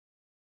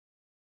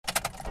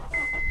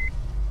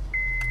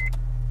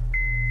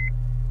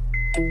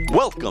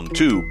Welcome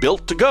to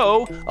Built to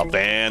Go, a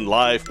van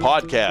life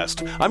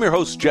podcast. I'm your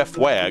host, Jeff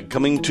Wagg,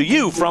 coming to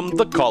you from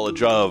the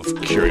College of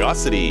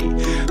Curiosity.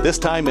 This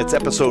time it's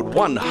episode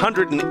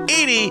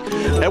 180,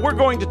 and we're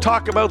going to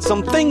talk about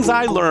some things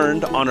I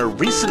learned on a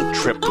recent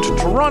trip to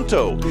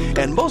Toronto.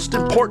 And most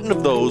important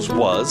of those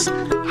was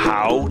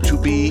how to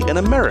be an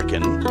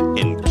American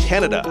in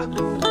Canada.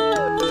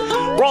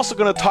 We're also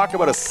going to talk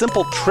about a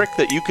simple trick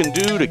that you can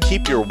do to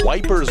keep your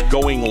wipers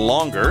going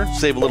longer,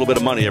 save a little bit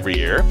of money every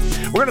year.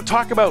 We're going to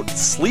talk about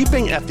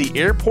sleeping at the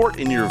airport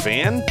in your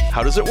van.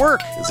 How does it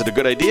work? Is it a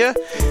good idea?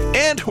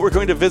 And we're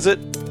going to visit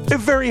a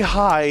very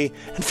high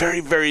and very,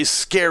 very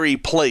scary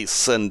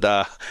place, and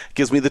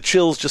gives me the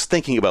chills just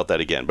thinking about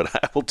that again, but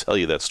I will tell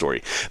you that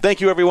story.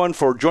 Thank you, everyone,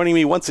 for joining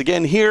me once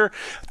again here.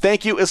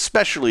 Thank you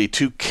especially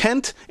to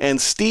Kent and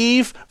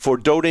Steve for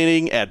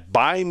donating at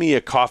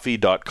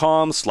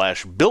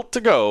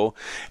buymeacoffee.com/built-to-go,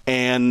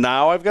 and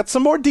now I've got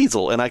some more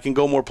diesel, and I can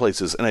go more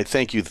places, and I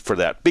thank you for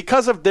that.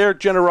 Because of their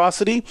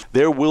generosity,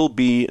 there will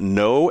be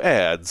no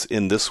ads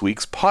in this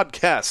week's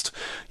podcast.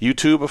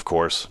 YouTube, of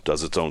course,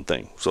 does its own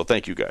thing, so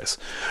thank you guys.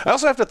 I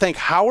also have to thank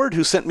Howard,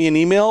 who sent me an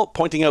email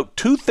pointing out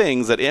two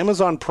things that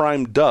Amazon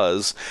Prime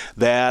does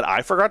that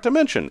I forgot to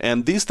mention,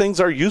 and these things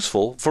are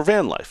useful for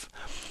van life.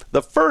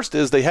 The first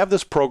is they have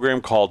this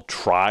program called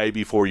Try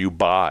Before You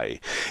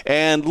Buy.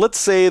 And let's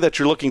say that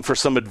you're looking for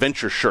some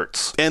adventure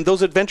shirts, and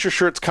those adventure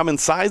shirts come in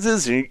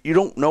sizes, and you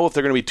don't know if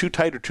they're going to be too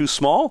tight or too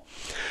small.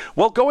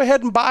 Well, go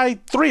ahead and buy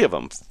 3 of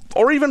them,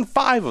 or even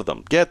 5 of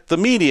them. Get the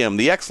medium,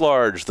 the X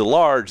large, the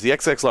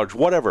XX large,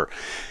 whatever.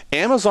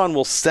 Amazon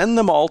will send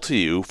them all to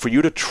you for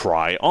you to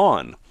try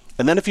on.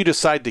 And then if you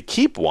decide to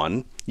keep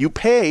one, you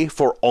pay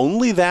for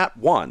only that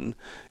one,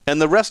 and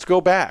the rest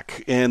go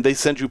back, and they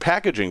send you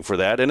packaging for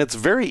that, and it's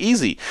very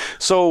easy.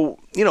 So,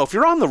 if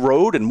you're on the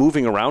road and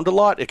moving around a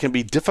lot, it can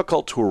be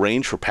difficult to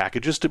arrange for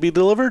packages to be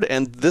delivered,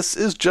 and this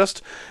is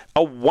just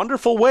a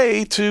wonderful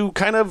way to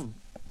kind of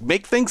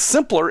make things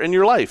simpler in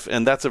your life,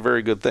 and that's a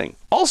very good thing.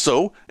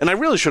 Also, and I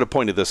really should have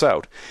pointed this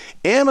out,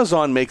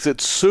 Amazon makes it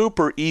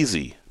super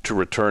easy to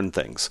return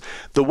things.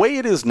 The way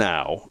it is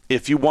now,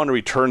 if you want to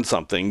return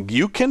something,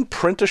 you can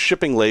print a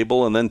shipping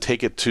label and then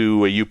take it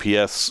to a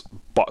UPS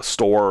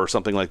store or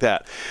something like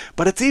that.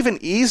 But it's even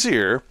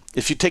easier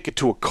if you take it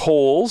to a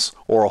Kohl's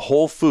or a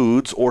Whole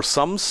Foods or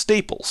some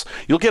Staples.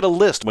 You'll get a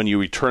list when you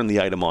return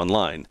the item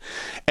online.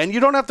 And you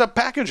don't have to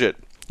package it.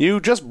 You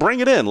just bring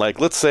it in. Like,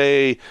 let's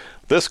say,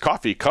 this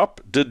coffee cup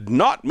did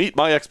not meet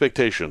my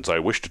expectations. I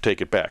wish to take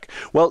it back.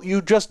 Well,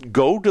 you just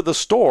go to the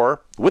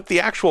store with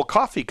the actual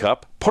coffee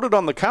cup, put it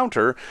on the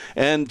counter,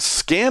 and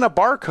scan a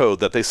barcode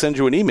that they send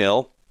you an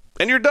email,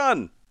 and you're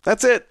done.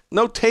 That's it.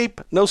 No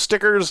tape, no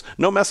stickers,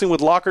 no messing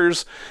with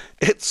lockers.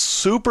 It's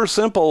super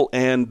simple,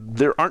 and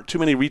there aren't too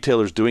many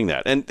retailers doing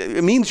that. And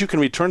it means you can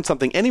return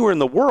something anywhere in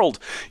the world.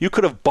 You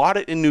could have bought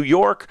it in New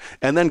York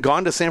and then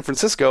gone to San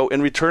Francisco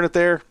and return it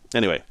there.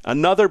 Anyway,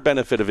 another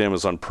benefit of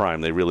Amazon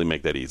Prime, they really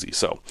make that easy.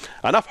 So,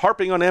 enough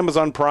harping on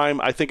Amazon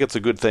Prime. I think it's a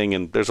good thing,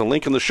 and there's a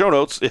link in the show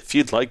notes if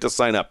you'd like to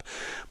sign up.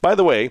 By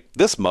the way,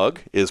 this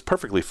mug is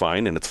perfectly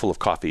fine, and it's full of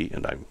coffee,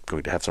 and I'm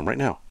going to have some right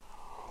now.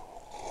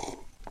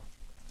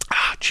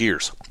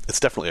 Cheers. It's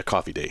definitely a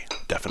coffee day.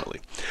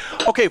 Definitely.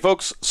 Okay,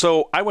 folks.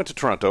 So I went to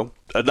Toronto.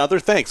 Another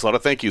thanks. A lot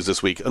of thank yous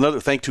this week. Another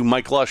thank to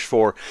Mike Lush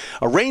for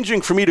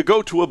arranging for me to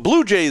go to a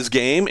Blue Jays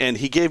game, and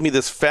he gave me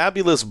this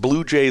fabulous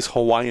Blue Jays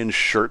Hawaiian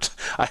shirt.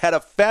 I had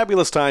a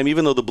fabulous time,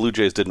 even though the Blue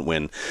Jays didn't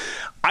win.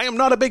 I am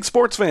not a big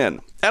sports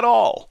fan at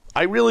all.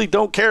 I really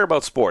don't care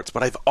about sports,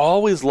 but I've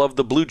always loved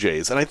the Blue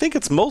Jays, and I think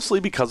it's mostly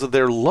because of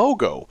their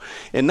logo.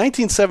 In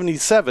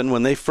 1977,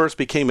 when they first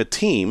became a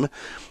team,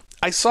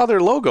 I saw their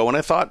logo and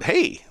I thought,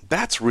 hey,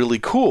 that's really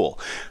cool.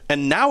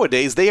 And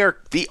nowadays, they are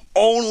the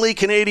only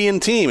Canadian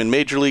team in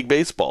Major League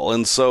Baseball.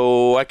 And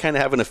so I kind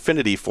of have an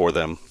affinity for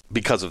them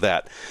because of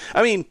that.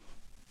 I mean,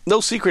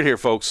 no secret here,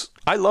 folks.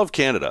 I love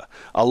Canada.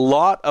 A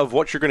lot of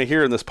what you're going to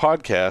hear in this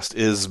podcast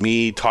is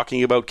me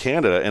talking about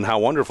Canada and how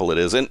wonderful it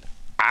is. And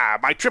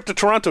my trip to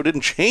Toronto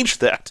didn't change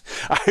that.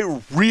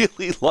 I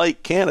really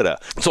like Canada.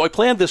 So I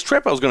planned this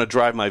trip. I was going to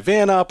drive my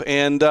van up,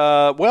 and,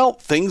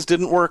 things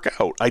didn't work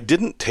out. I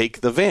didn't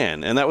take the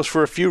van, and that was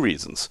for a few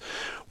reasons.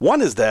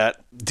 One is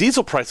that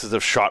diesel prices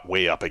have shot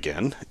way up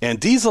again, and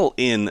diesel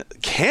in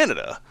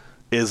Canada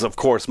is, of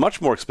course,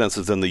 much more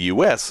expensive than the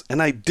U.S.,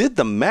 and I did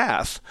the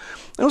math.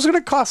 It was going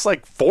to cost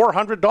like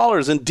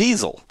 $400 in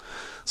diesel.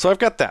 So I've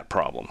got that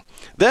problem.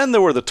 Then there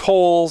were the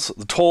tolls.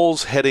 The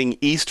tolls heading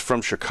east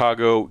from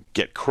Chicago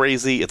get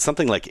crazy. It's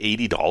something like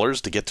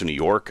 $80 to get to New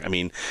York. I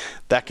mean,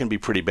 that can be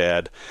pretty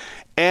bad.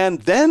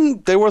 And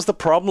then there was the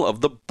problem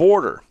of the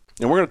border.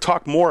 And we're going to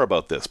talk more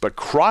about this. But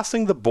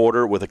crossing the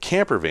border with a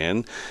camper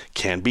van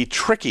can be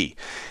tricky.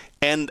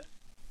 And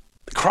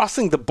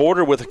crossing the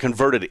border with a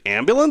converted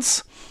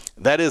ambulance,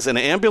 that is an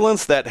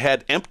ambulance that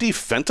had empty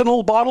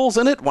fentanyl bottles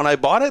in it when I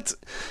bought it,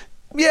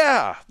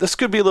 yeah, this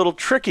could be a little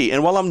tricky.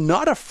 And while I'm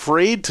not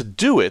afraid to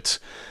do it,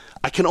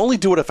 I can only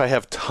do it if I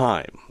have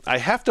time. I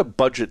have to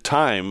budget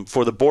time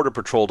for the Border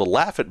Patrol to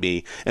laugh at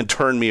me and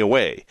turn me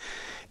away.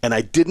 And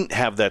I didn't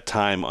have that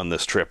time on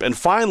this trip. And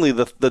finally,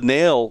 the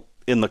nail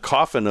in the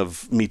coffin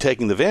of me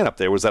taking the van up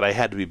there was that I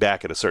had to be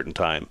back at a certain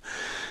time.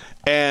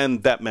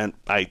 And that meant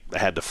I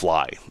had to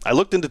fly. I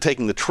looked into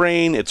taking the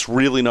train. It's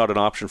really not an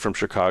option from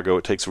Chicago.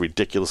 It takes a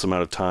ridiculous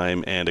amount of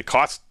time, and it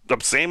costs the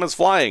same as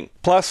flying.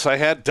 Plus, I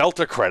had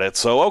Delta credit,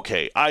 so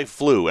okay, I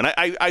flew. And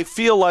I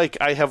feel like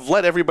I have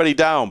let everybody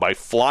down by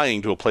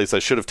flying to a place I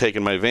should have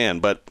taken my van,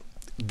 but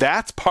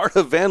that's part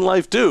of van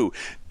life too.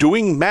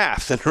 Doing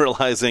math and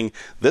realizing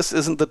this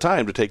isn't the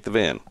time to take the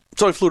van.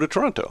 So I flew to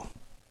Toronto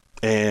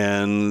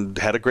and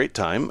had a great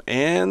time,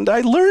 and I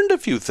learned a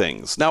few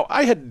things. Now,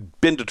 I had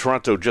been to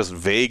Toronto just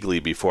vaguely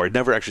before. I'd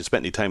never actually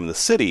spent any time in the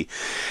city.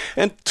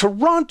 And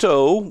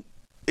Toronto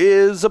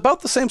is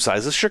about the same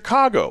size as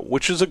Chicago,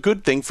 which is a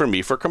good thing for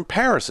me for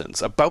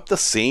comparisons. About the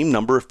same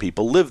number of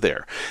people live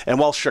there. And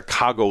while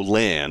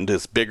Chicagoland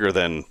is bigger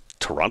than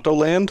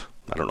Torontoland,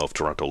 I don't know if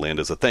Torontoland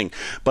is a thing,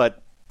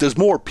 but there's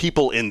more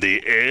people in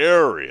the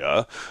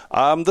area,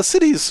 the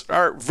cities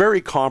are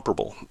very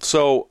comparable.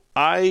 So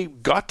I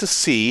got to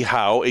see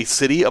how a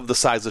city of the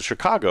size of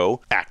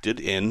Chicago acted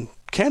in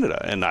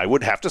Canada, and I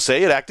would have to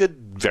say it acted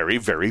very,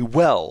 very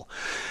well.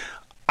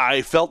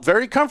 I felt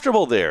very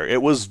comfortable there.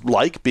 It was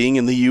like being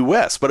in the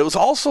U.S., but it was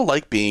also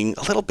like being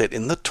a little bit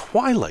in the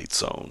Twilight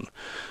Zone.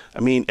 I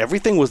mean,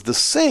 everything was the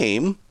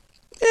same,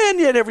 and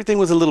yet everything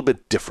was a little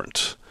bit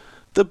different.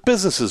 The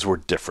businesses were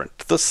different.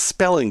 The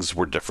spellings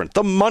were different.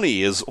 The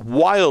money is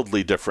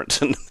wildly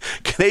different, and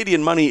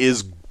Canadian money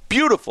is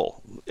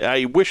beautiful.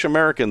 I wish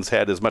Americans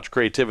had as much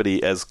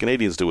creativity as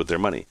Canadians do with their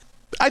money.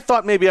 I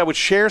thought maybe I would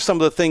share some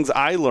of the things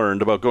I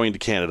learned about going to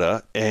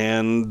Canada,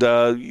 and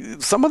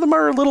some of them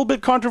are a little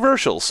bit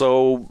controversial,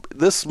 so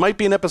this might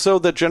be an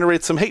episode that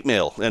generates some hate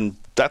mail, and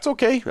that's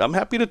okay. I'm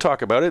happy to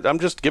talk about it. I'm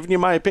just giving you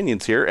my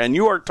opinions here, and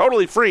you are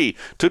totally free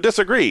to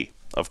disagree.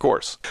 Of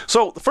course.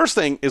 So the first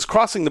thing is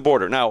crossing the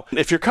border. Now,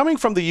 if you're coming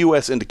from the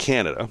U.S. into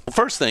Canada, the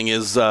first thing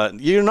is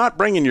you're not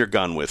bringing your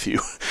gun with you.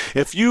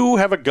 If you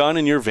have a gun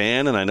in your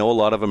van, and I know a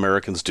lot of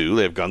Americans do,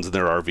 they have guns in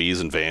their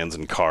RVs and vans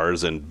and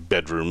cars and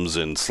bedrooms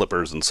and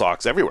slippers and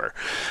socks everywhere.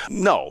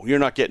 No, you're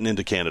not getting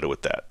into Canada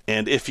with that.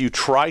 And if you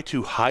try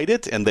to hide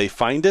it and they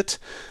find it,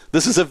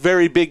 this is a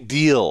very big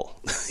deal.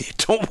 You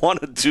don't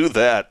want to do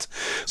that.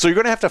 So you're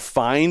going to have to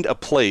find a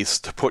place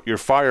to put your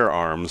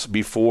firearms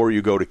before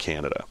you go to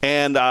Canada.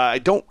 And I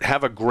don't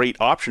have a great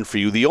option for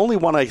you. The only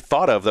one I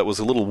thought of that was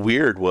a little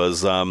weird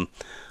was,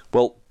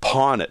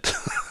 pawn it.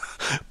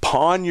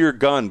 Pawn your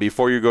gun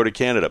before you go to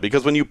Canada.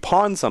 Because when you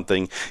pawn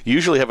something, you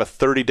usually have a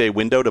 30-day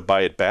window to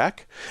buy it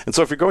back. And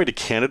so if you're going to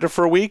Canada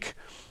for a week,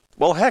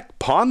 well, heck,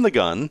 pawn the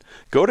gun,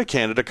 go to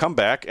Canada, come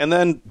back, and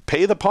then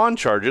pay the pawn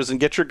charges and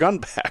get your gun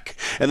back.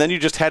 And then you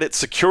just had it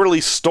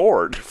securely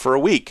stored for a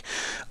week.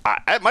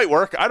 It might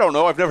work. I don't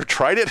know. I've never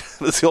tried it.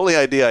 That's the only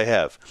idea I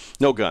have.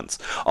 No guns.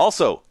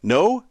 Also,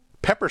 no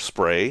pepper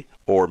spray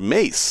or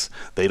mace.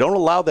 They don't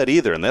allow that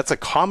either, and that's a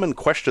common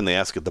question they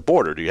ask at the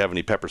border. Do you have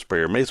any pepper spray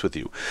or mace with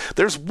you?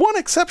 There's one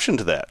exception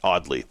to that,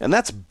 oddly, and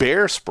that's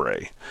bear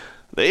spray.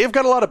 They've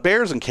got a lot of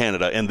bears in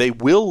Canada, and they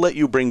will let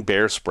you bring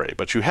bear spray,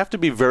 but you have to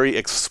be very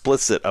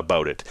explicit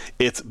about it.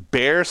 It's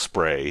bear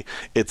spray,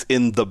 it's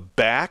in the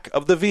back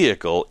of the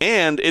vehicle,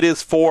 and it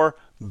is for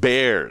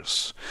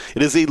bears.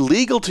 It is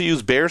illegal to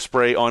use bear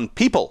spray on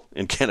people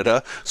in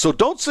Canada, so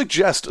don't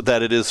suggest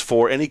that it is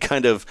for any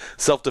kind of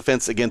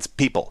self-defense against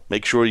people.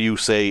 Make sure you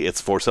say it's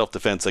for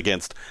self-defense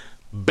against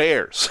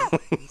bears.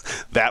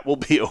 That will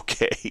be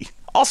okay.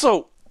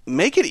 Also,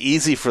 make it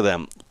easy for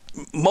them.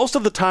 Most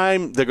of the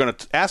time, they're going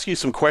to ask you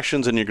some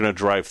questions and you're going to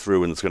drive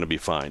through and it's going to be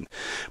fine.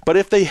 But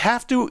if they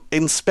have to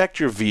inspect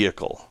your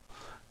vehicle,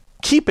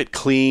 keep it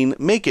clean,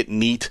 make it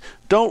neat.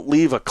 Don't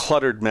leave a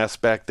cluttered mess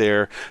back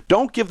there.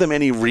 Don't give them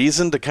any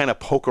reason to kind of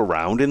poke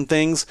around in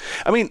things.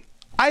 I mean,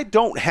 I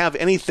don't have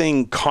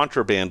anything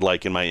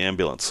contraband-like in my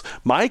ambulance.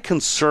 My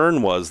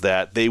concern was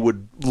that they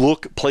would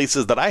look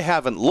places that I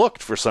haven't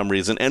looked for some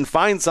reason and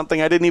find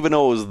something I didn't even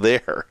know was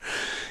there.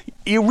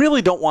 You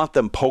really don't want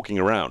them poking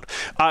around.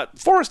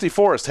 Foresty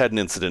Forrest had an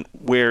incident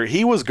where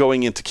he was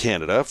going into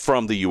Canada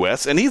from the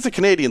U.S., and he's a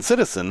Canadian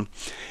citizen,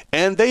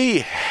 and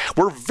they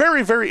were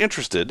very, very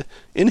interested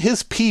in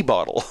his pee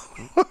bottle.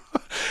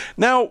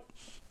 Now,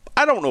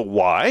 I don't know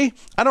why.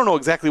 I don't know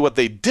exactly what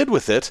they did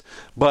with it,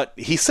 but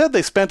he said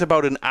they spent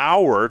about an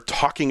hour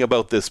talking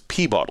about this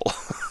pee bottle.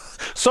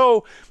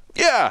 So,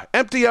 yeah,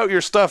 empty out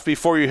your stuff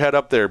before you head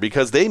up there,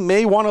 because they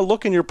may want to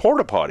look in your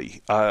porta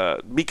potty,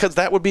 because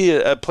that would be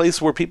a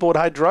place where people would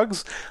hide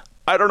drugs.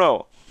 I don't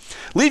know.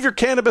 Leave your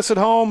cannabis at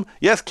home.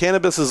 Yes,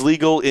 cannabis is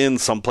legal in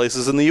some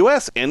places in the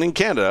U.S. and in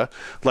Canada.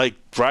 Like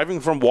driving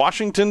from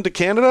Washington to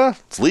Canada,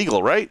 it's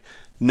legal, right?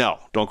 No,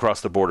 don't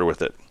cross the border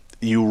with it.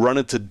 You run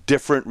into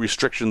different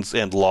restrictions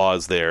and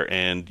laws there,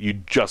 and you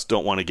just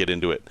don't want to get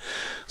into it.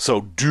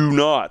 So do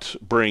not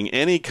bring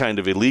any kind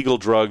of illegal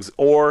drugs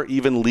or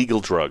even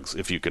legal drugs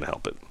if you can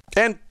help it.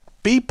 And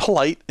be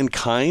polite and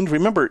kind.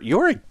 Remember,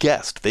 you're a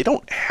guest. They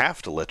don't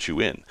have to let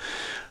you in.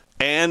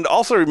 And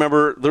also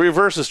remember, the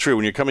reverse is true.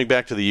 When you're coming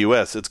back to the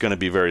U.S., it's going to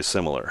be very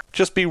similar.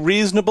 Just be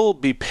reasonable,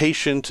 be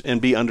patient, and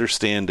be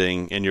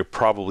understanding, and you're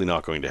probably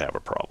not going to have a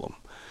problem.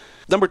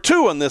 Number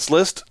 2 on this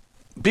list,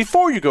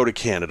 before you go to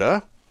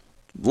Canada,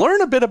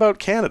 learn a bit about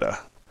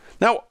Canada.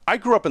 Now, I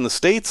grew up in the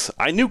States.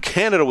 I knew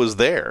Canada was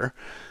there,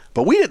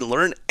 but we didn't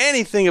learn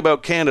anything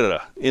about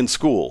Canada in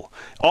school.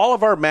 All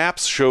of our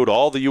maps showed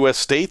all the U.S.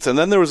 states, and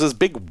then there was this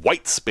big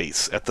white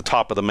space at the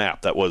top of the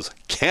map that was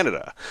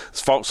Canada.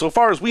 So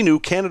far as we knew,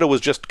 Canada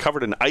was just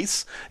covered in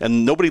ice,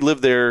 and nobody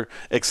lived there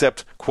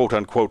except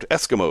quote-unquote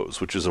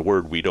Eskimos, which is a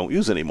word we don't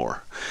use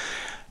anymore.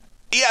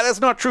 Yeah,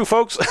 that's not true,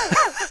 folks.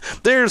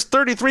 There's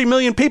 33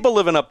 million people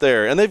living up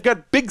there, and they've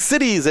got big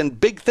cities and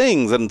big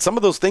things, and some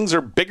of those things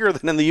are bigger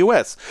than in the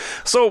U.S.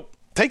 So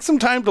take some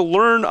time to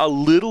learn a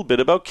little bit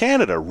about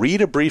Canada.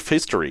 Read a brief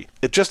history.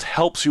 It just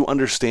helps you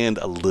understand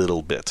a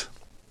little bit.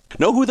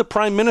 Know who the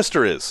Prime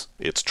Minister is?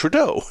 It's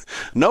Trudeau.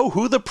 Know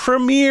who the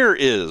Premier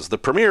is? The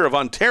Premier of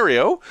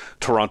Ontario,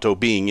 Toronto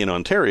being in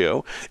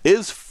Ontario,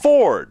 is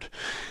Ford.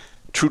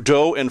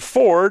 Trudeau and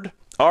Ford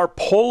are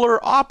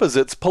polar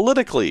opposites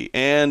politically,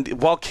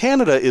 and while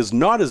Canada is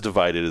not as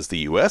divided as the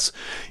U.S.,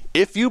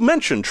 if you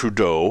mention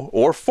Trudeau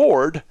or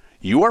Ford,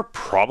 you are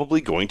probably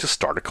going to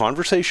start a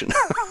conversation.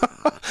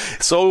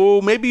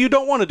 So maybe you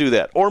don't want to do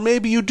that, or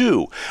maybe you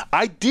do.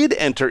 I did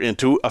enter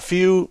into a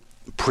few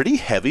pretty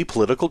heavy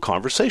political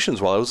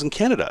conversations while I was in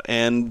Canada,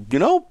 and,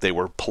 they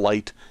were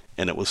polite,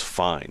 and it was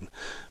fine.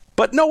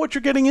 But know what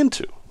you're getting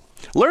into.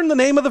 Learn the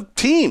name of the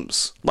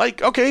teams.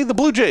 Like, okay, the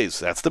Blue Jays,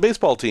 that's the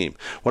baseball team.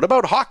 What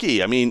about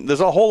hockey? I mean,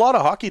 there's a whole lot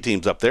of hockey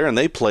teams up there, and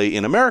they play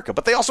in America.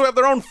 But they also have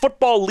their own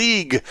football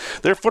league.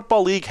 Their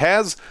football league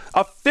has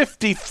a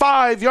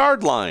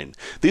 55-yard line.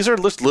 These are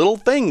just little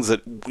things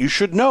that you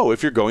should know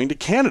if you're going to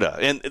Canada.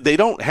 And they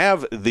don't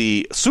have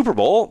the Super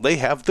Bowl. They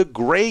have the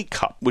Grey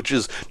Cup, which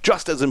is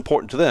just as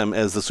important to them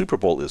as the Super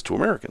Bowl is to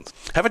Americans.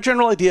 Have a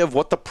general idea of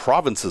what the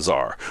provinces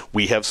are.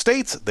 We have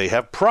states. They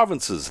have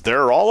provinces.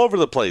 They're all over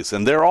the place,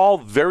 and they're all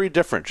very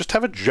different. Just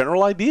have a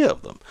general idea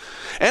of them.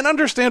 And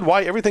understand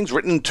why everything's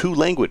written in 2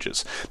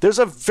 languages. There's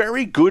a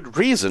very good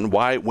reason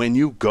why when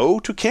you go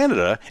to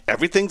Canada,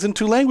 everything's in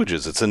 2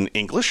 languages. It's in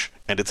English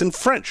and it's in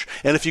French.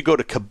 And if you go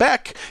to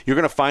Quebec, you're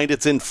going to find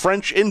it's in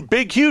French in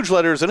big, huge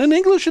letters and in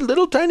English in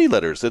little, tiny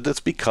letters. That's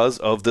because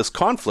of this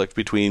conflict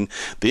between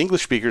the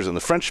English speakers and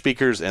the French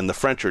speakers, and the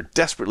French are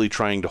desperately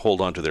trying to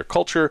hold on to their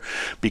culture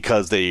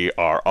because they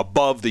are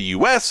above the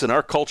U.S., and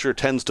our culture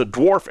tends to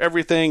dwarf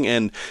everything,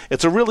 and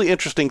it's a really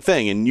interesting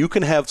thing, and you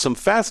can have some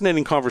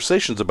fascinating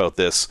conversations about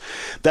this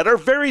that are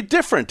very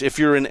different if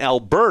you're in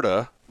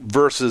Alberta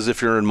versus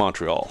if you're in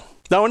Montreal.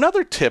 Now,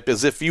 another tip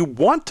is if you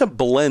want to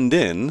blend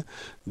in,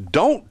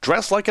 don't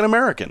dress like an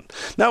American.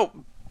 Now,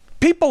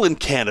 people in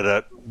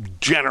Canada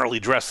generally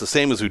dress the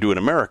same as we do in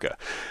America,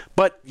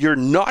 but you're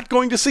not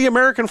going to see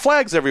American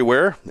flags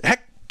everywhere.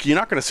 Heck, you're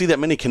not going to see that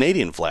many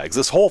Canadian flags.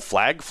 This whole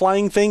flag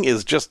flying thing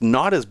is just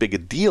not as big a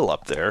deal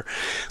up there.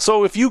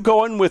 So if you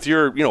go in with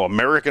your,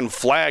 American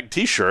flag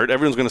t-shirt,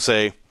 everyone's going to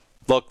say,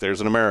 look,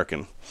 there's an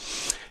American.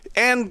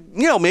 And,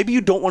 maybe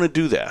you don't want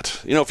to do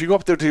that. If you go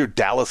up there to your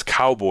Dallas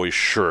Cowboys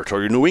shirt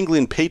or your New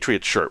England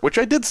Patriots shirt, which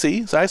I did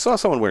see, so I saw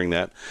someone wearing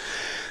that,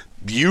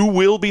 you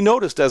will be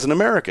noticed as an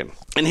American.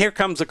 And here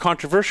comes the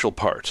controversial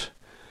part.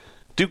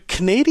 Do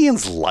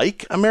Canadians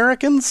like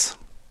Americans?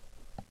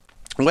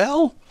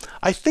 Well,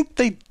 I think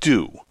they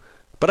do,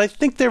 but I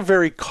think they're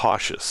very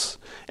cautious.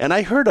 And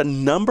I heard a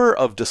number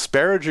of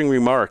disparaging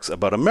remarks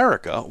about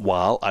America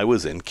while I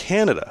was in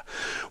Canada.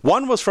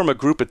 One was from a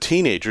group of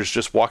teenagers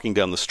just walking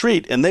down the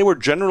street, and they were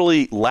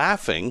generally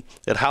laughing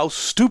at how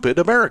stupid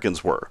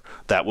Americans were.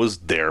 That was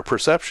their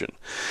perception.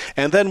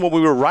 And then when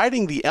we were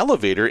riding the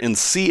elevator in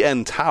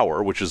CN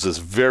Tower, which is this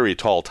very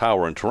tall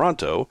tower in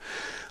Toronto,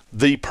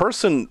 the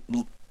person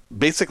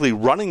basically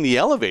running the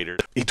elevator,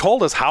 he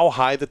told us how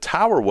high the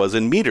tower was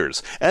in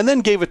meters, and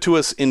then gave it to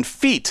us in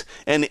feet,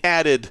 and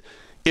added,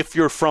 if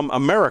you're from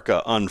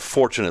America,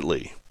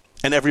 unfortunately.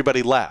 And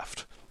everybody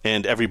laughed.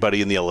 And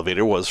everybody in the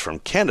elevator was from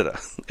Canada,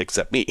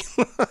 except me.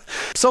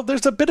 So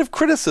there's a bit of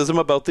criticism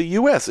about the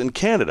U.S. and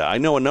Canada. I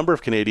know a number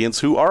of Canadians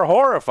who are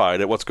horrified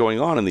at what's going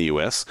on in the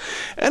U.S.,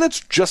 and it's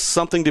just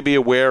something to be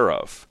aware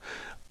of.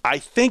 I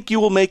think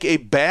you will make a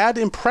bad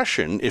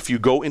impression if you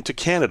go into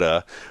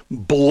Canada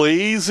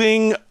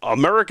blazing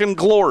American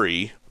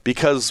glory,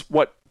 because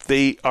what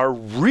they are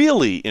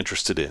really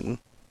interested in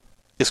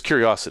is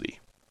curiosity.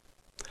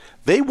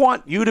 They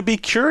want you to be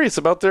curious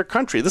about their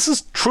country. This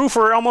is true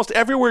for almost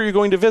everywhere you're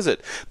going to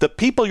visit. The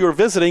people you're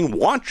visiting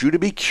want you to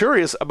be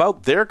curious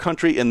about their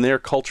country and their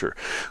culture.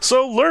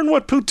 So learn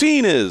what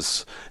poutine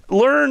is.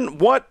 Learn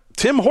what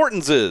Tim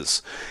Hortons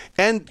is.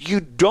 And you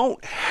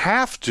don't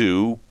have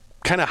to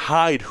kind of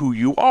hide who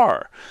you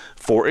are.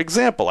 For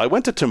example, I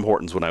went to Tim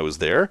Hortons when I was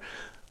there.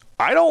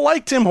 I don't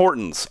like Tim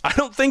Hortons. I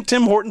don't think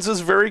Tim Hortons is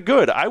very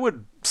good. I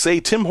would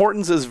say Tim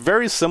Hortons is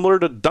very similar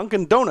to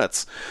Dunkin'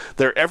 Donuts.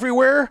 They're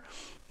everywhere.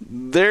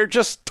 They're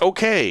just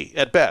okay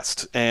at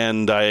best,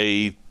 and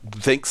I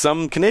think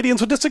some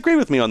Canadians would disagree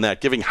with me on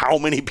that, given how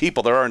many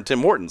people there are in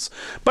Tim Hortons.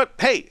 But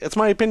hey, it's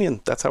my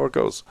opinion. That's how it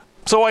goes.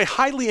 So I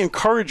highly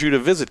encourage you to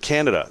visit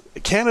Canada.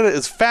 Canada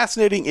is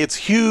fascinating. It's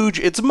huge.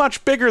 It's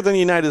much bigger than the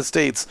United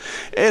States.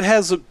 It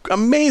has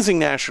amazing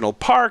national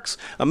parks,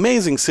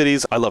 amazing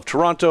cities. I love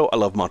Toronto. I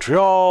love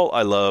Montreal.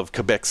 I love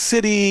Quebec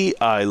City.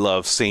 I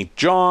love St.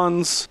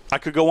 John's. I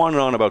could go on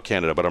and on about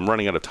Canada, but I'm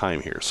running out of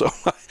time here, so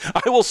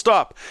I will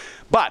stop.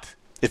 But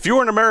if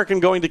you're an American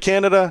going to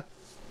Canada,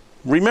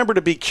 remember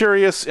to be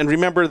curious, and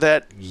remember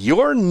that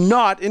you're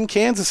not in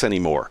Kansas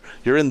anymore.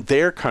 You're in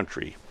their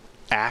country.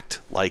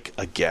 Act like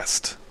a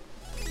guest.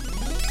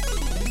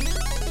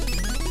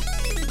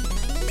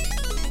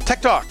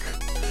 Tech Talk.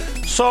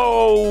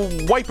 So,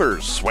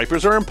 wipers.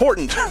 Wipers are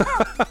important.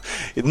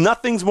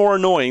 Nothing's more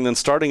annoying than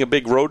starting a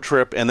big road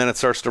trip and then it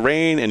starts to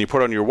rain and you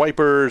put on your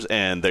wipers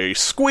and they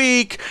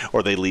squeak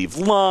or they leave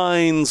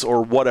lines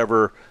or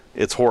whatever.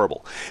 It's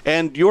horrible.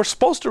 And you're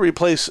supposed to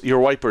replace your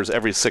wipers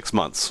every 6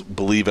 months,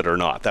 believe it or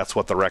not. That's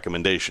what the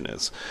recommendation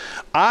is.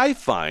 I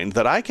find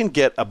that I can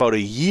get about a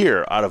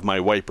year out of my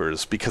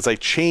wipers because I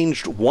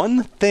changed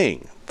one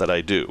thing that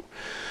I do.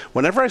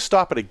 Whenever I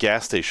stop at a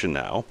gas station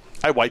now,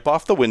 I wipe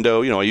off the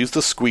window. I use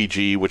the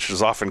squeegee, which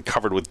is often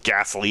covered with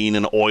gasoline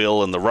and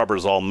oil and the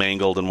rubber's all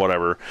mangled and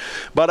whatever.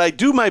 But I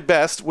do my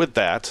best with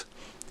that.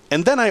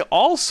 And then I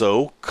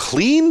also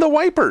clean the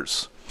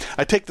wipers.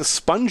 I take the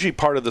spongy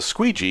part of the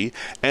squeegee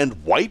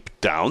and wipe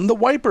down the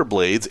wiper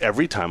blades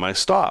every time I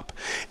stop.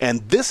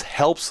 And this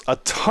helps a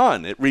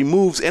ton. It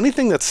removes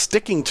anything that's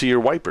sticking to your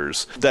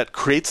wipers that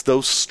creates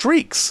those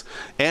streaks.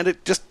 And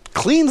it just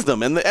cleans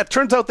them. And it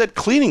turns out that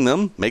cleaning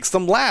them makes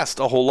them last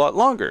a whole lot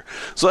longer.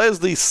 So as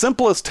the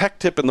simplest tech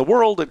tip in the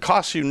world, it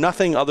costs you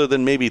nothing other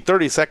than maybe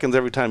 30 seconds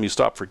every time you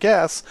stop for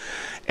gas.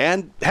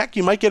 And heck,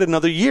 you might get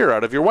another year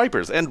out of your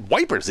wipers. And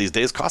wipers these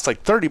days cost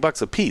like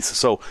 $30 a piece.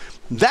 So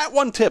that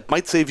one tip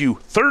might save you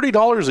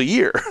 $30 a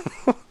year.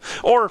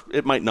 Or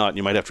it might not.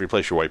 You might have to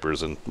replace your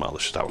wipers, and well,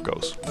 that's just how it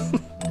goes.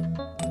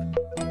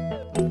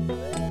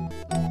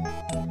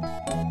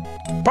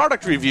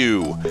 Product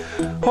review.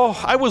 Oh,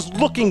 I was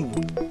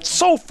looking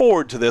so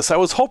forward to this. I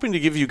was hoping to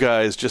give you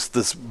guys just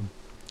this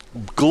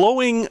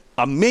glowing,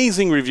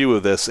 amazing review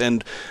of this,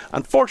 and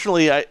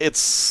unfortunately, I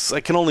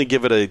can only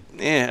give it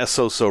a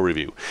so-so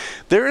review.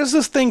 There is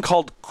this thing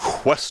called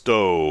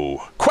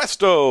Questo,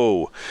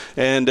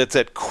 and it's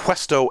at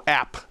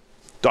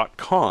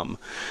questoapp.com,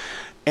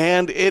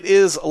 and it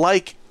is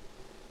like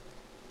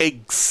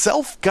a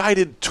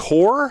self-guided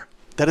tour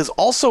that is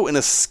also an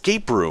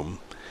escape room,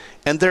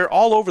 and they're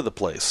all over the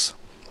place.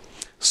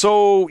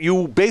 So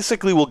you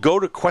basically will go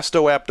to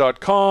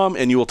questoapp.com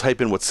and you will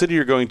type in what city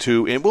you're going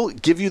to, and it will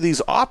give you these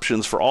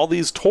options for all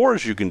these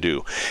tours you can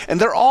do. And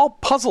they're all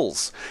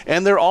puzzles,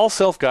 and they're all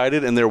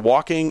self-guided, and they're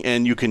walking,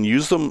 and you can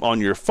use them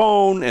on your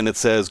phone, and it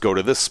says go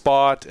to this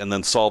spot and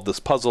then solve this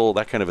puzzle,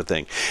 that kind of a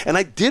thing. And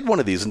I did one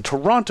of these in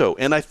Toronto,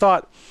 and I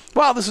thought,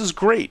 wow, this is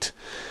great.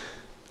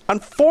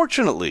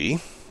 Unfortunately,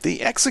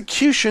 the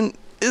execution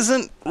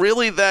isn't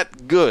really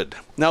that good.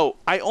 Now,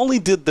 I only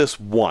did this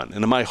one,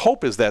 and my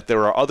hope is that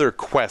there are other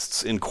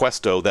quests in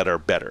Questo that are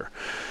better.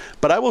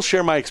 But I will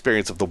share my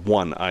experience of the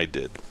one I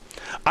did.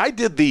 I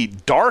did the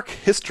Dark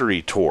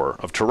History Tour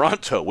of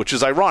Toronto, which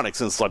is ironic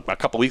since like a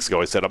couple weeks ago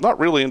I said I'm not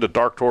really into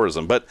dark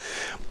tourism, but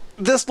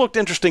this looked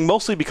interesting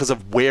mostly because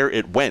of where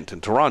it went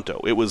in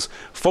Toronto. It was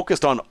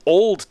focused on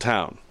Old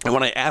Town. And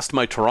when I asked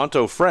my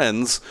Toronto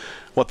friends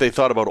what they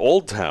thought about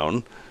Old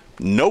Town,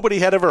 nobody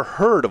had ever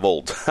heard of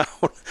Old Town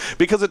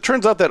because it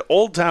turns out that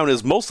Old Town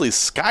is mostly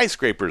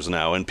skyscrapers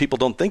now and people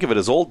don't think of it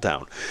as Old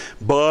Town.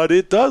 But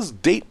it does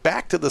date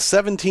back to the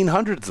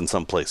 1700s in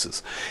some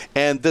places.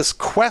 And this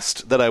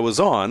quest that I was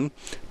on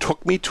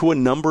took me to a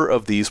number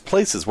of these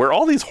places where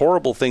all these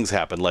horrible things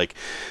happened. Like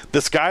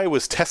this guy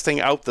was testing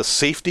out the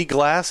safety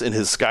glass in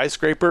his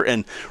skyscraper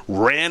and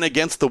ran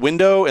against the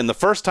window, and the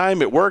first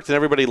time it worked and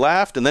everybody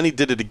laughed, and then he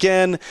did it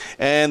again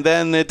and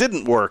then it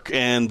didn't work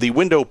and the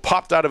window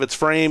popped out of its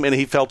frame and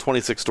he fell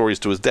 26 stories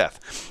to his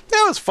death.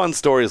 That was fun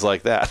stories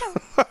like that.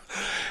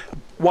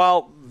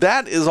 While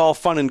that is all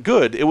fun and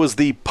good, it was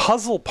the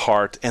puzzle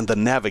part and the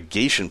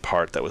navigation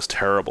part that was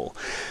terrible.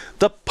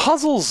 The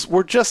puzzles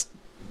were just,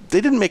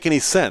 they didn't make any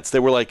sense. They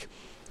were like,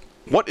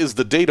 what is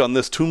the date on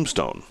this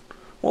tombstone?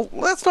 Well,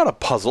 that's not a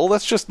puzzle.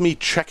 That's just me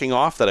checking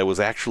off that I was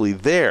actually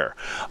there.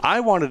 I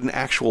wanted an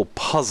actual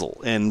puzzle,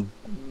 and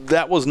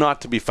that was not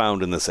to be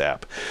found in this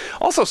app.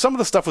 Also, some of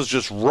the stuff was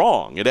just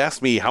wrong. It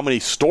asked me how many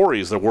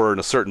stories there were in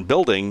a certain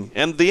building,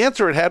 and the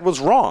answer it had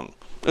was wrong.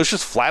 It was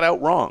just flat out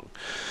wrong.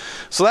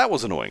 So that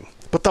was annoying.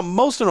 But the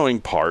most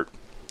annoying part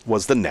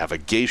was the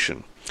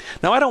navigation.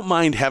 Now, I don't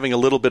mind having a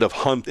little bit of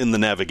hunt in the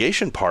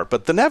navigation part,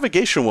 but the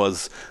navigation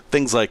was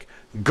things like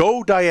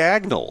go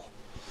diagonal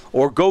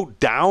or go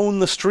down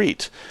the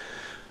street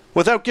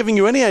without giving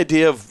you any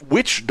idea of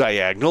which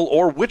diagonal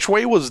or which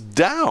way was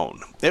down.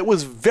 It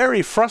was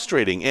very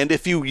frustrating, and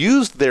if you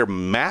used their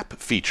map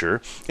feature,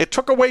 it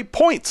took away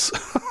points.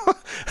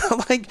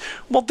 Like,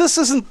 well, this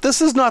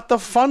is not the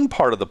fun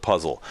part of the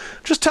puzzle.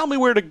 Just tell me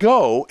where to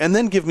go, and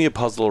then give me a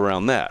puzzle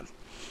around that.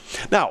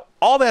 Now,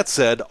 all that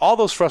said, all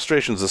those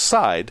frustrations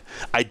aside,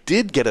 I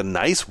did get a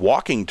nice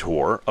walking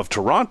tour of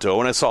Toronto,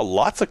 and I saw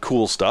lots of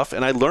cool stuff,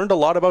 and I learned a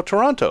lot about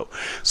Toronto.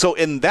 So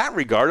in that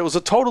regard, it was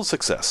a total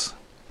success.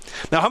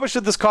 Now, how much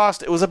did this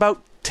cost? It was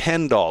about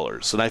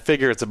 $10, and I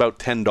figure it's about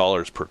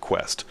 $10 per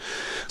quest.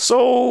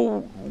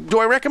 So, do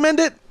I recommend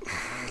it?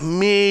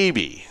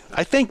 Maybe.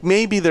 I think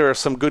maybe there are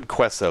some good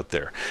quests out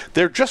there.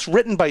 They're just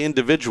written by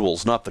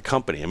individuals, not the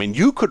company. I mean,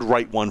 you could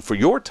write one for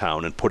your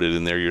town and put it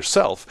in there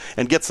yourself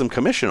and get some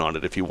commission on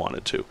it if you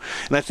wanted to.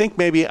 And I think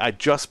maybe I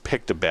just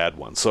picked a bad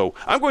one. So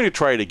I'm going to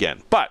try it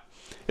again. But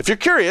if you're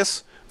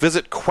curious,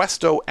 visit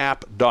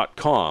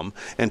questoapp.com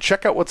and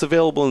check out what's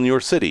available in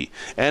your city.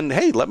 And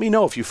hey, let me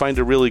know if you find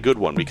a really good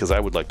one, because I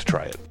would like to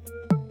try it.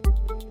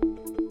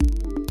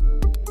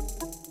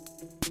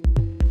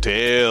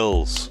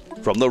 Tales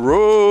from the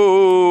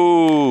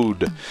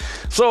road.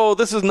 So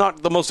this is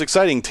not the most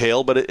exciting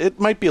tale, but it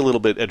might be a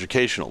little bit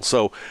educational.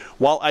 So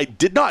while I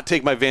did not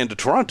take my van to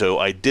Toronto,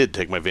 I did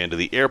take my van to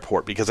the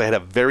airport because I had a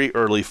very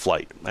early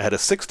flight. I had a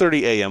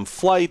 6:30 a.m.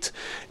 flight,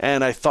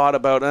 and I thought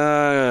about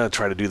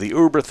try to do the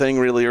Uber thing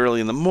really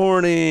early in the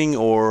morning,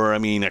 or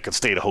I could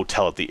stay at a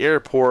hotel at the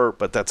airport,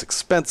 but that's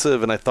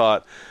expensive. And I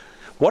thought,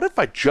 what if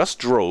I just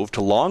drove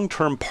to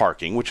long-term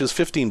parking, which is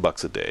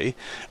 $15 a day,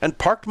 and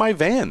parked my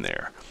van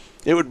there?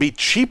 It would be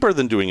cheaper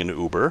than doing an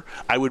Uber.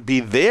 I would be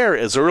there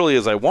as early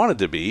as I wanted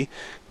to be.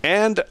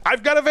 And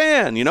I've got a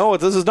van.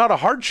 This is not a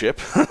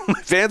hardship.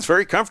 My van's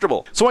very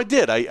comfortable. So I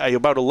did. I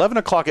about 11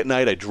 o'clock at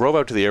night, I drove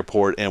out to the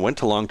airport and went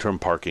to long-term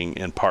parking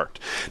and parked.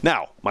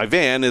 Now, my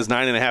van is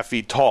 9.5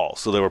 feet tall,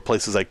 so there were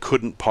places I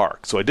couldn't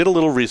park. So I did a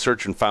little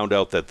research and found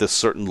out that this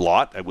certain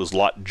lot, it was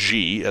lot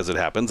G, as it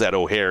happens, at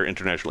O'Hare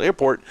International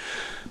Airport,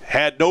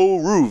 had no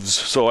roofs.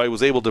 So I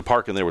was able to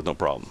park in there with no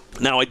problem.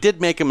 Now, I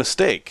did make a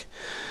mistake.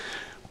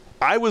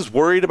 I was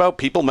worried about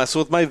people messing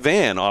with my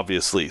van,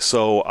 obviously,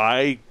 so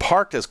I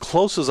parked as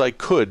close as I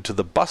could to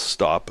the bus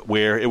stop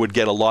where it would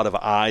get a lot of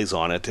eyes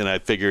on it, and I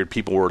figured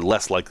people were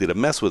less likely to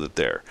mess with it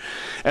there.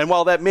 And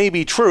while that may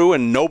be true,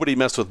 and nobody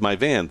messed with my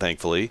van,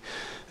 thankfully,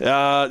 you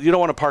don't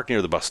want to park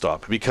near the bus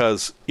stop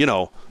because,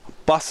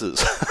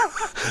 buses.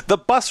 The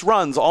bus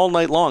runs all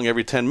night long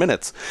every 10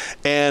 minutes,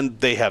 and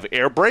they have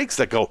air brakes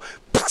that go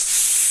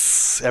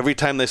every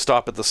time they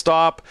stop at the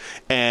stop,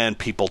 and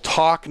people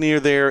talk near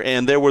there.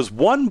 And there was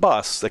one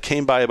bus that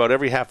came by about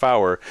every half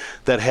hour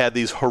that had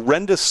these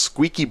horrendous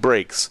squeaky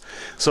brakes.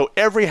 So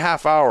every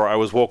half hour I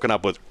was woken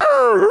up with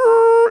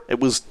it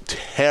was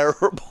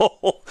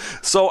terrible.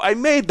 So I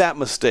made that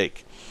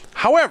mistake.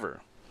 However,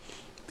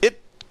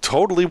 it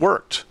totally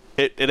worked.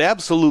 It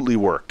absolutely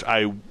worked.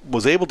 I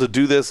was able to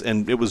do this,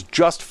 and it was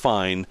just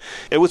fine.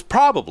 It was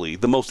probably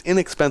the most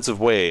inexpensive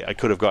way I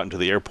could have gotten to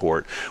the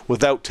airport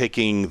without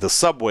taking the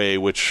subway,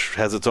 which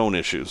has its own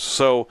issues.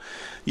 So,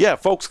 yeah,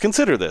 folks,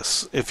 consider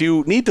this. If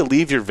you need to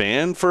leave your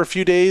van for a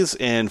few days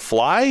and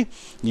fly,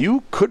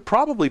 you could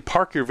probably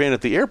park your van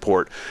at the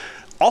airport.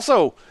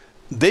 Also,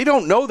 they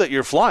don't know that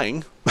you're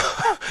flying.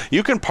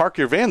 You can park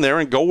your van there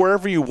and go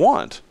wherever you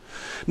want.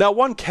 Now,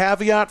 one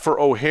caveat for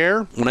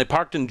O'Hare, when I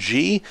parked in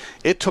G,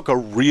 it took a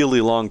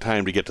really long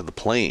time to get to the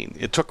plane.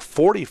 It took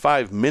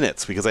 45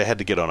 minutes because I had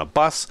to get on a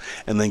bus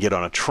and then get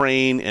on a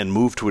train and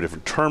move to a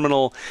different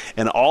terminal,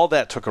 and all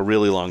that took a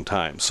really long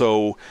time.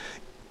 So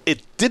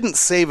it didn't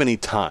save any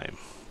time,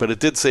 but it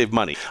did save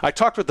money. I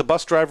talked with the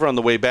bus driver on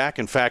the way back.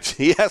 In fact,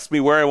 he asked me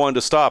where I wanted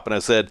to stop, and I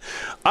said,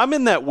 I'm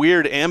in that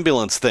weird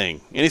ambulance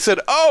thing. And he said,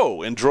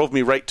 oh, and drove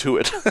me right to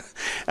it.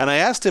 And I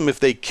asked him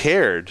if they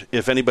cared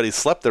if anybody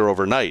slept there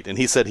overnight, and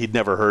he said he'd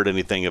never heard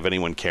anything of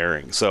anyone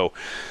caring. So,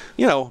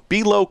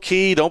 be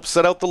low-key, don't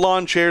set out the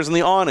lawn chairs and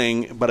the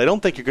awning, but I don't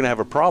think you're going to have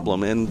a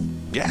problem.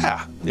 And,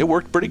 yeah, it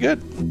worked pretty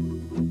good.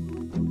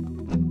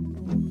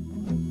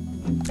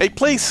 A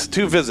place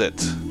to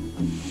visit.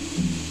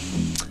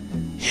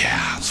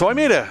 Yeah, so I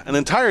made an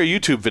entire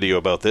YouTube video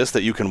about this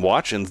that you can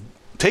watch and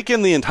take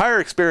in the entire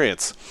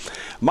experience.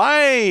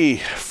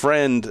 My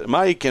friend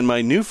Mike and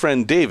my new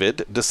friend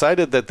David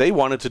decided that they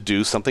wanted to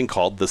do something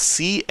called the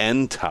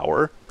CN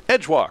Tower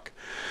Edgewalk.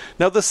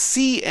 Now, the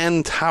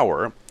CN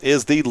Tower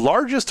is the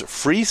largest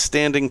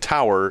freestanding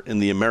tower in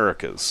the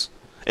Americas.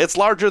 It's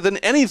larger than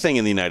anything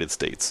in the United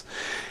States.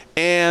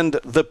 And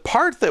the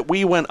part that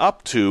we went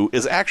up to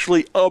is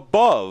actually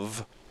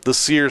above the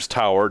Sears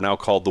Tower, now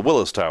called the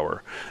Willis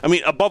Tower.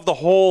 Above the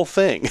whole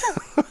thing.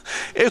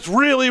 It's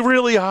really,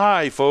 really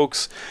high,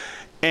 folks.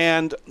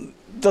 And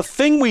the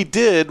thing we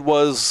did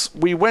was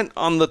we went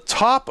on the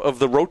top of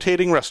the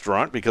rotating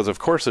restaurant, because of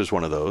course there's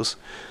one of those,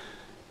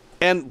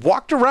 and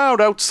walked around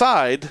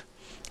outside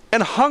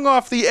and hung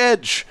off the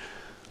edge.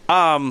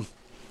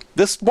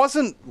 This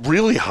wasn't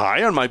really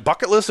high on my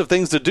bucket list of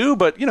things to do,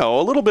 but,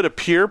 a little bit of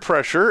peer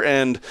pressure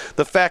and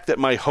the fact that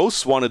my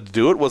hosts wanted to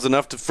do it was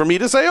enough for me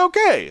to say,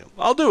 okay,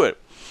 I'll do it.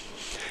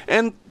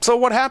 And so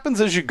what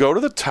happens is you go to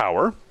the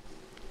tower,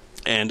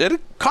 and it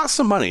costs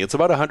some money. It's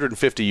about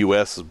 150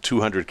 US,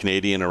 200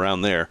 Canadian,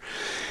 around there.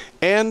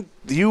 And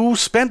you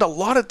spend a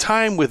lot of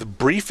time with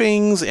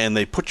briefings, and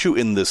they put you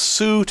in this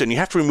suit, and you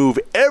have to remove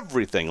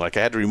everything. Like,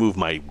 I had to remove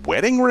my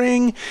wedding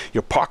ring.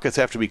 Your pockets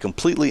have to be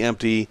completely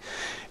empty.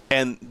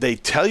 And they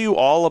tell you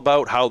all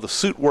about how the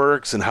suit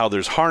works and how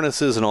there's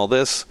harnesses and all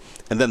this.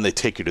 And then they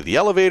take you to the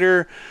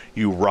elevator.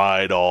 You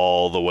ride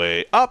all the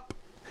way up.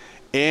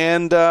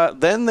 And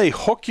then they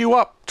hook you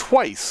up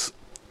twice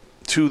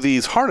to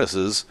these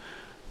harnesses.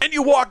 And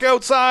you walk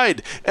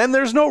outside, and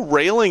there's no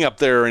railing up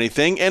there or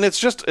anything, and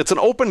it's an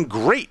open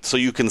grate, so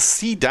you can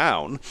see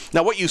down.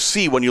 Now, what you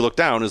see when you look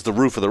down is the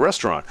roof of the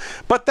restaurant,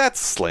 but that's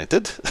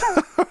slanted.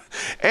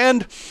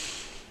 And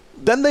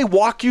then they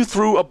walk you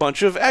through a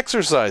bunch of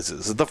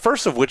exercises, the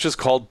first of which is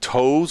called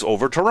Toes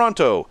Over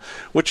Toronto,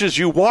 which is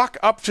you walk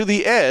up to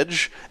the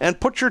edge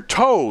and put your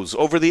toes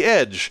over the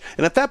edge,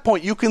 and at that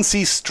point, you can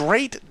see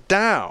straight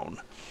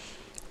down.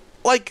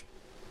 Like...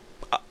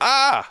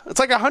 it's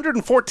like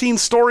 114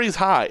 stories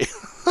high.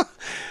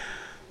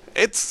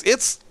 It's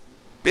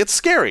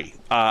scary.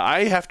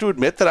 I have to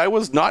admit that I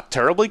was not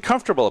terribly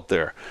comfortable up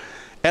there.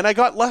 And I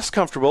got less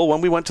comfortable when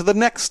we went to the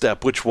next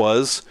step, which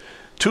was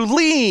to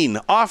lean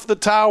off the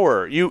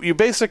tower. You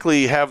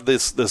basically have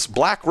this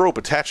black rope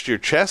attached to your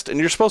chest, and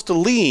you're supposed to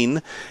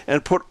lean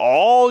and put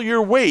all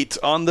your weight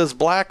on this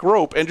black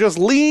rope and just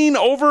lean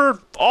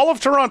over all of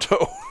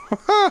Toronto.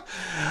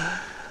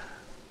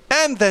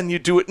 And then you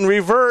do it in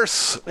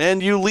reverse,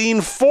 and you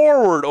lean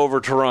forward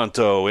over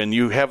Toronto, and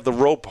you have the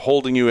rope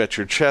holding you at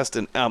your chest,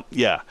 and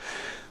yeah.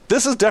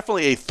 This is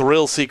definitely a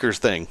thrill seeker's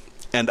thing.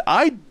 And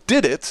I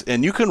did it,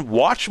 and you can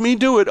watch me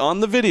do it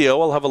on the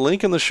video. I'll have a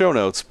link in the show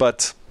notes,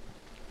 but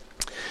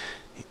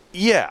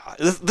yeah,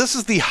 this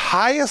is the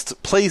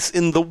highest place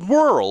in the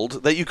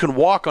world that you can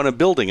walk on a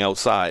building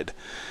outside.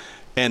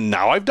 And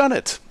now I've done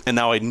it, and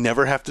now I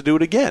never have to do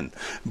it again.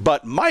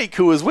 But Mike,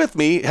 who was with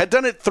me, had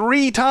done it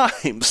 3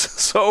 times.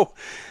 So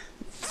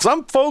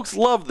some folks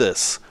love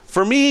this.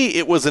 For me,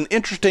 it was an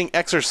interesting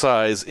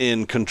exercise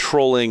in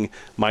controlling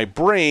my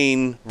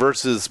brain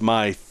versus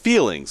my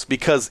feelings,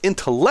 because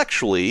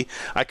intellectually,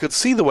 I could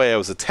see the way I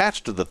was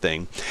attached to the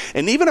thing.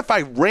 And even if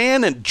I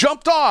ran and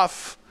jumped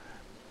off,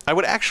 I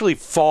would actually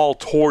fall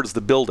towards the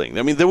building.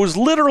 I mean, there was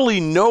literally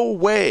no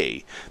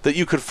way that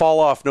you could fall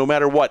off no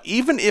matter what.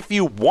 Even if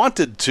you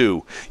wanted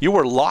to, you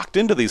were locked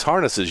into these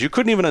harnesses. You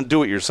couldn't even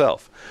undo it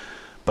yourself.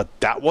 But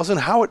that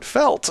wasn't how it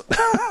felt.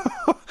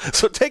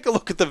 So take a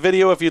look at the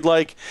video if you'd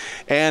like.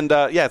 And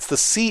yeah, it's the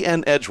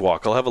CN Edge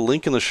Walk. I'll have a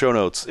link in the show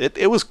notes.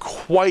 It was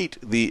quite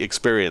the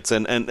experience.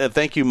 And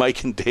thank you,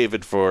 Mike and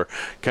David, for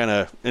kind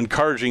of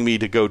encouraging me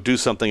to go do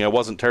something I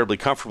wasn't terribly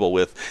comfortable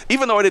with,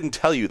 even though I didn't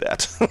tell you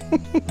that.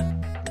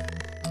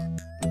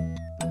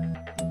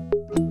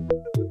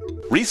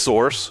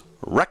 Resource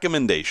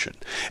recommendation.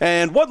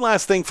 And one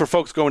last thing for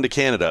folks going to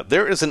Canada.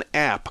 There is an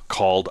app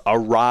called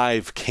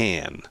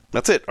ArriveCan.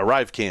 That's it,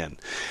 ArriveCan.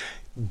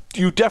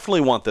 You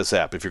definitely want this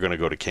app if you're going to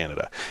go to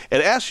Canada.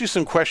 It asks you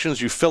some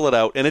questions, you fill it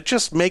out, and it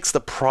just makes the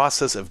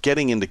process of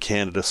getting into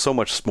Canada so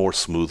much more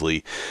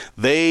smoothly.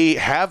 They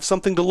have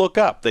something to look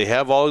up. They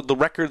have all the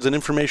records and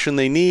information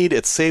they need.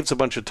 It saves a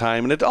bunch of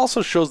time, and it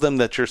also shows them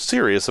that you're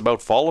serious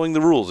about following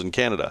the rules in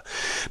Canada.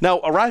 Now,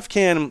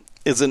 ArriveCan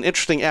is an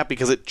interesting app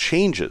because it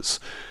changes.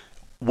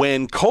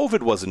 When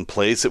COVID was in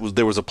place,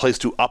 there was a place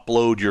to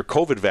upload your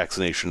COVID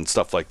vaccination and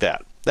stuff like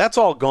that. That's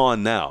all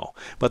gone now,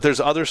 but there's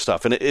other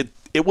stuff, and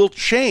it will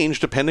change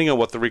depending on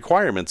what the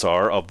requirements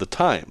are of the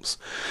times.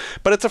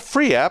 But it's a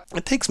free app.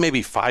 It takes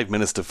maybe 5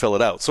 minutes to fill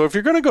it out. So if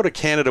you're going to go to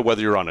Canada,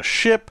 whether you're on a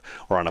ship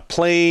or on a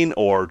plane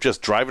or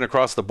just driving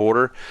across the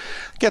border,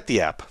 get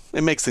the app.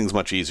 It makes things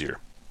much easier.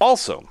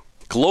 Also,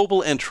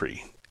 global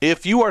entry.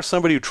 If you are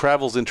somebody who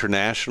travels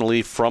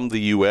internationally from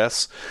the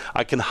U.S.,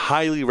 I can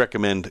highly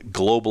recommend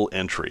Global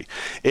Entry.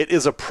 It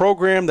is a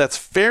program that's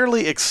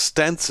fairly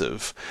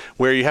extensive,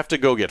 where you have to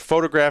go get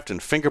photographed and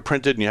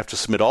fingerprinted, and you have to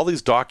submit all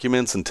these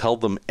documents and tell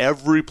them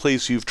every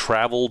place you've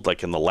traveled,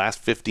 like in the last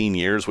 15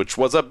 years, which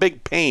was a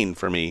big pain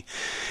for me.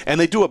 And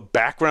they do a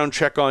background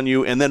check on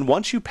you, and then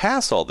once you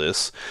pass all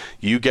this,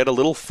 you get a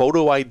little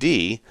photo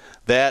ID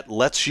that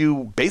lets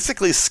you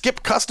basically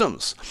skip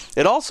customs.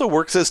 It also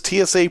works as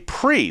TSA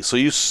pre, so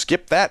you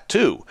skip that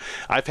too.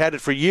 I've had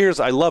it for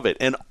years. I love it.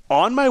 And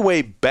on my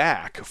way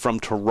back from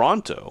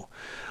Toronto,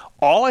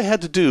 all I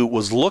had to do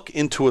was look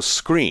into a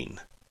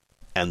screen,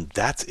 and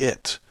that's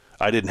it.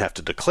 I didn't have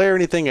to declare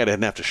anything. I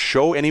didn't have to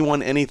show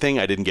anyone anything.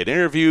 I didn't get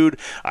interviewed.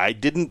 I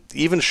didn't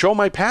even show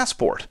my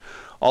passport.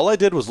 All I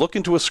did was look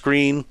into a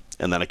screen,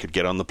 and then I could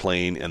get on the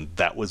plane, and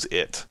that was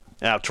it.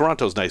 Now,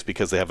 Toronto's nice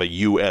because they have a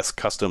U.S.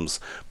 customs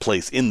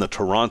place in the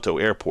Toronto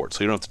airport,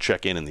 so you don't have to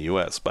check in the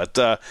U.S. But,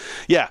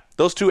 yeah,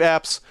 those 2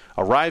 apps,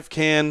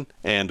 ArriveCan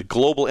and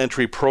Global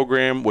Entry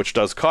Program, which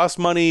does cost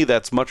money,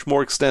 that's much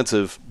more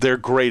extensive. They're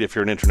great if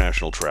you're an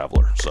international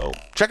traveler, so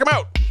check them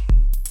out.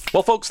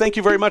 Well, folks, thank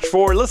you very much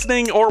for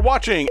listening or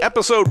watching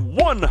episode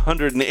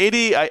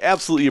 180. I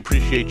absolutely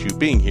appreciate you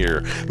being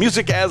here.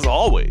 Music, as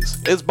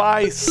always, is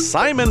by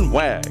Simon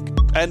Wagg.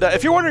 And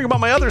if you're wondering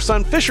about my other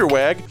son, Fisher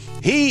Wagg,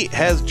 He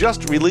has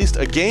just released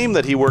a game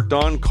that he worked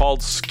on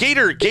called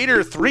Skater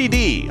Gator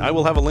 3D. I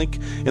will have a link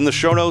in the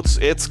show notes.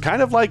 It's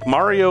kind of like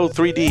Mario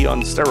 3D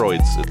on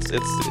steroids.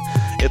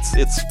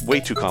 It's way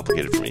too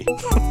complicated for me.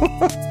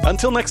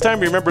 Until next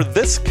time, remember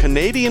this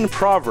Canadian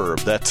proverb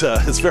that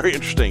is very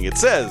interesting. It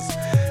says,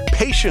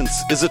 "Patience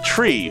is a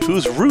tree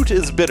whose root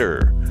is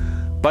bitter,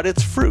 but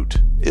its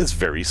fruit is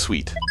very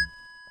sweet."